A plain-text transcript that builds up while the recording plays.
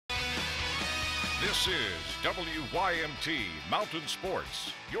This is WYMT Mountain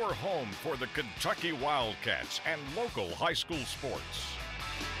Sports, your home for the Kentucky Wildcats and local high school sports.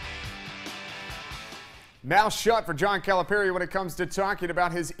 Mouth shut for John Calipari when it comes to talking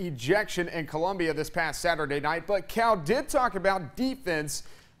about his ejection in Columbia this past Saturday night, but Cal did talk about defense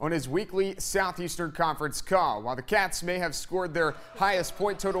on his weekly Southeastern Conference call. While the Cats may have scored their highest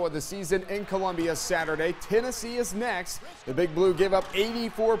point total of the season in Columbia Saturday, Tennessee is next. The Big Blue gave up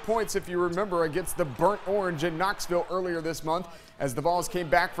 84 points, if you remember, against the Burnt Orange in Knoxville earlier this month as the Vols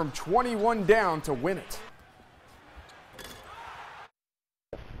came back from 21 down to win it.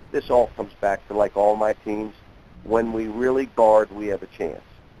 This all comes back to, like all my teams, when we really guard, we have a chance.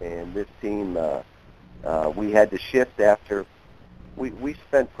 And this team, we had to shift after we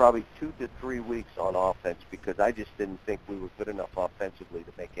spent probably 2 to 3 weeks on offense because I just didn't think we were good enough offensively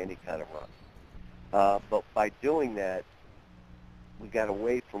to make any kind of run. But by doing that, we got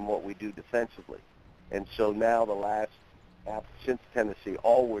away from what we do defensively. And so now since Tennessee,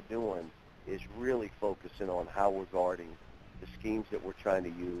 all we're doing is really focusing on how we're guarding, the schemes that we're trying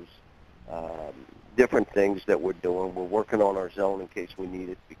to use, different things that we're doing. We're working on our zone in case we need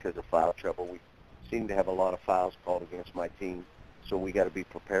it because of foul trouble. We seem to have a lot of fouls called against my team, so we got to be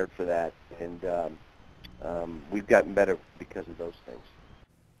prepared for that. And we've gotten better because of those things.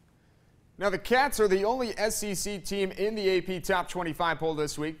 Now the Cats are the only SEC team in the AP Top 25 poll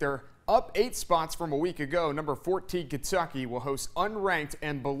this week. They're up 8 spots from a week ago. Number 14 Kentucky will host unranked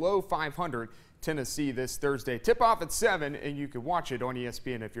and below 500 Tennessee this Thursday. Tip-off at 7, and you can watch it on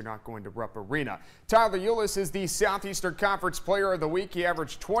ESPN if you're not going to Rupp Arena. Tyler Eulis is the Southeastern Conference Player of the Week. He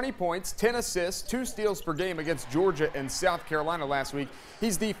averaged 20 points, 10 assists, 2 steals per game against Georgia and South Carolina last week.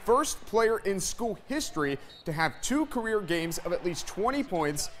 He's the first player in school history to have 2 career games of at least 20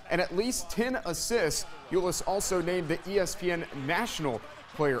 points and at least 10 assists. Eulis also named the ESPN National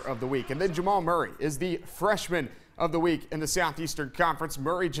Player of the Week. And then Jamal Murray is the Freshman of the Week in the Southeastern Conference.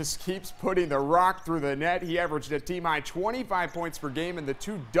 Murray just keeps putting the rock through the net. He averaged a team-high 25 points per game in the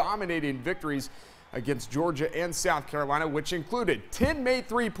 2 dominating victories against Georgia and South Carolina, which included 10 made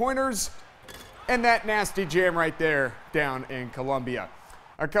 3-pointers and that nasty jam right there down in Columbia.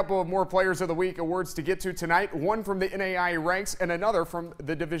 A couple of more Players of the Week awards to get to tonight, one from the NAIA ranks and another from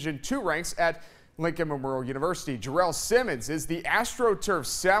the Division II ranks at Lincoln Memorial University. Jarrell Simmons is the AstroTurf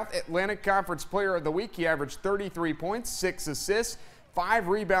South Atlantic Conference Player of the Week. He averaged 33 points, 6 assists, 5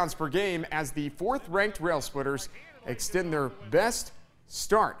 rebounds per game as the 4th-ranked Rail Splitters extend their best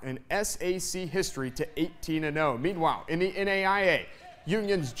start in SAC history to 18-0. Meanwhile, in the NAIA,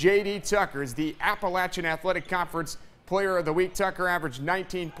 Union's J.D. Tucker is the Appalachian Athletic Conference Player of the Week. Tucker averaged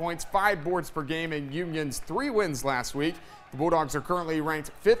 19 points, 5 boards per game in Union's 3 wins last week. The Bulldogs are currently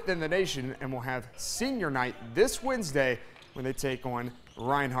ranked 5th in the nation and will have senior night this Wednesday when they take on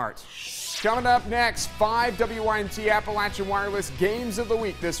Reinhardt. Coming up next, 5 WYMT Appalachian Wireless Games of the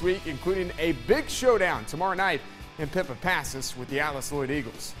Week this week, including a big showdown tomorrow night in Pippa-Passes with the Alice Lloyd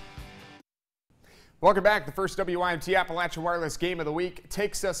Eagles. Welcome back. The first WYMT Appalachian Wireless Game of the Week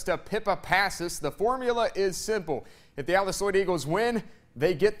takes us to Pippa-Passes. The formula is simple. If the Alice Lloyd Eagles win,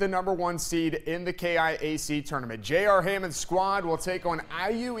 they get the #1 seed in the KIAC tournament. J.R. Hammond's squad will take on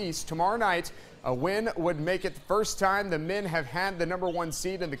IU East tomorrow night. A win would make it the first time the men have had the #1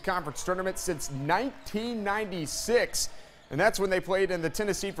 seed in the conference tournament since 1996. And that's when they played in the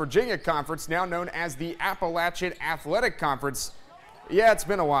Tennessee-Virginia Conference, now known as the Appalachian Athletic Conference. Yeah, it's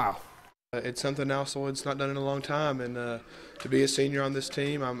been a while. It's something else Lloyd's not done in a long time, and to be a senior on this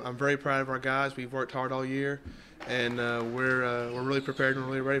team, I'm very proud of our guys. We've worked hard all year, and we're really prepared and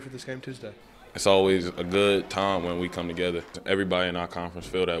really ready for this game Tuesday. It's always a good time when we come together. Everybody in our conference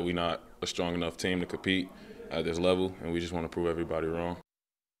feel that we're not a strong enough team to compete at this level, and we just want to prove everybody wrong.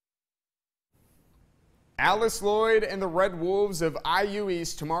 Alice Lloyd and the Red Wolves of IU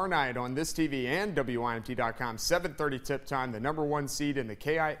East tomorrow night on this TV and WYMT.com. 7:30 tip time, the #1 seed in the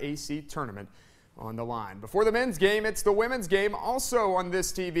KIAC tournament on the line. Before the men's game, it's the women's game, also on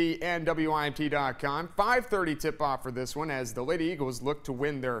this TV and WYMT.com. 5:30 tip-off for this one as the Lady Eagles look to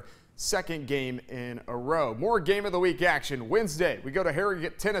win their 2nd game in a row. More Game of the Week action. Wednesday, we go to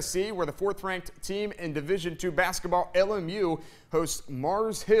Harrogate, Tennessee, where the 4th-ranked team in Division II basketball, LMU, hosts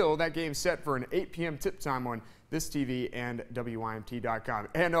Mars Hill. That game set for an 8 p.m. tip time on this TV and WYMT.com.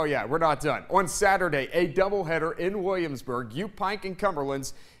 And oh yeah, we're not done. On Saturday, a doubleheader in Williamsburg, U-Pike and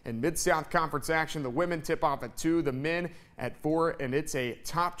Cumberland's in Mid-South Conference action. The women tip off at 2, the men at 4, and it's a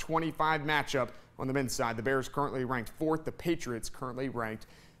top 25 matchup on the men's side. The Bears currently ranked 4th, the Patriots currently ranked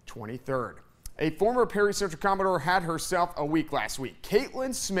 23rd. A former Perry Central Commodore had herself a week last week.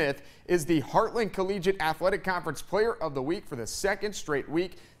 Caitlin Smith is the Heartland Collegiate Athletic Conference Player of the Week for the second straight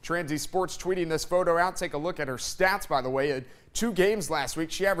week. WYMT Sports tweeting this photo out. Take a look at her stats, by the way. In 2 games last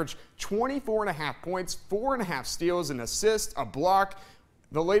week, she averaged 24.5 points, 4.5 steals, an assist, a block.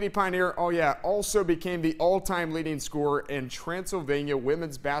 The Lady Pioneer, also became the all-time leading scorer in Transylvania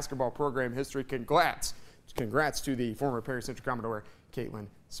women's basketball program history. Congrats to the former Perry Central Commodore, Caitlin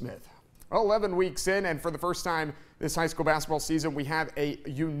Smith. 11 weeks in, and for the first time this high school basketball season, we have a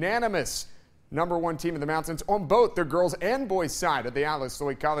unanimous #1 team in the Mountains on both the girls and boys side of the Atlas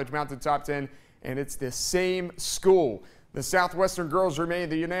Lloyd College Mountain Top 10, and it's the same school. The Southwestern girls remain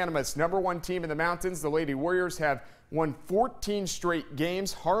the unanimous #1 team in the Mountains. The Lady Warriors have won 14 straight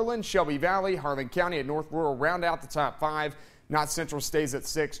games. Harlan, Shelby Valley, Harlan County, and North Rural round out the top 5. Knott Central stays at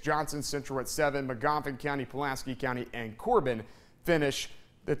 6, Johnson Central at 7, Magoffin County, Pulaski County, and Corbin finish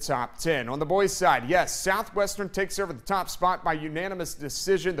the top 10. On the boys' side, yes, Southwestern takes over the top spot by unanimous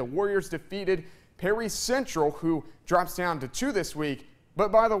decision. The Warriors defeated Perry Central, who drops down to 2 this week.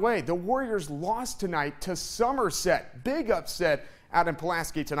 But by the way, the Warriors lost tonight to Somerset. Big upset out in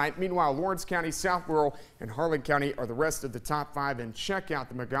Pulaski tonight. Meanwhile, Lawrence County, South Rural, and Harlan County are the rest of the top 5. And check out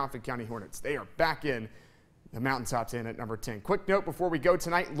the Magoffin County Hornets. They are back in the Mountain Top 10 at number 10. Quick note before we go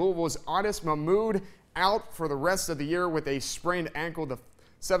tonight, Louisville's Audis Mahmoud out for the rest of the year with a sprained ankle. The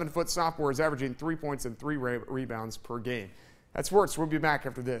 7-foot sophomore is averaging 3 points and 3 rebounds per game. That's sports. We'll be back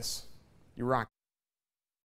after this. You rock.